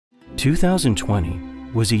2020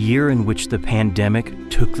 was a year in which the pandemic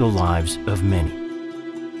took the lives of many,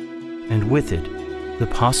 and with it, the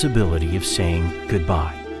possibility of saying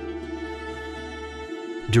goodbye.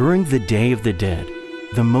 During the Day of the Dead,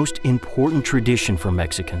 the most important tradition for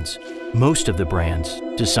Mexicans, most of the brands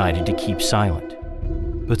decided to keep silent.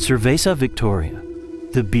 But Cerveza Victoria,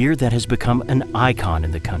 the beer that has become an icon in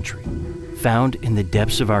the country, found in the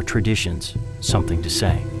depths of our traditions something to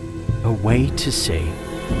say, a way to say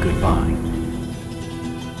goodbye.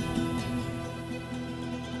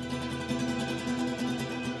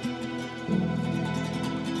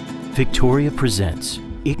 Victoria presents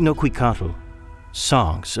Icnocuicatl,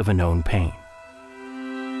 Songs of a Known Pain.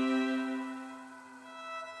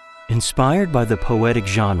 Inspired by the poetic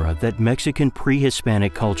genre that Mexican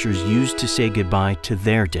pre-Hispanic cultures used to say goodbye to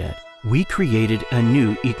their dead, we created a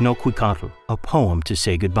new Icnocuicatl, a poem to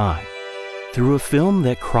say goodbye. Through a film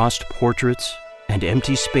that crossed portraits and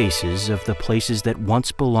empty spaces of the places that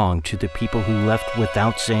once belonged to the people who left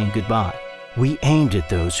without saying goodbye, we aimed at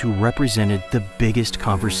those who represented the biggest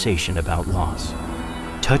conversation about loss,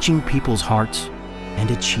 touching people's hearts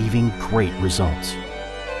and achieving great results.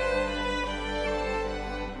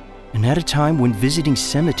 And at a time when visiting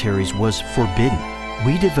cemeteries was forbidden,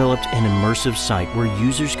 we developed an immersive site where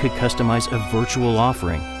users could customize a virtual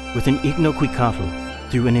offering with an Icnocuicatl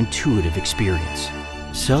through an intuitive experience,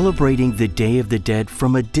 celebrating the Day of the Dead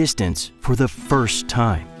from a distance for the first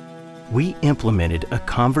time. We implemented a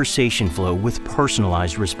conversation flow with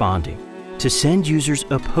personalized responding to send users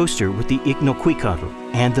a poster with the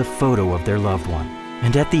Icnocuicatl and the photo of their loved one.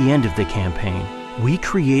 And at the end of the campaign, we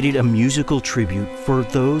created a musical tribute for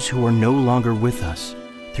those who are no longer with us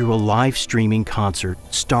through a live streaming concert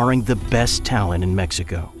starring the best talent in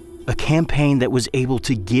Mexico. A campaign that was able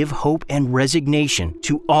to give hope and resignation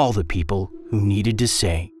to all the people who needed to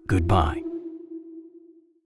say goodbye.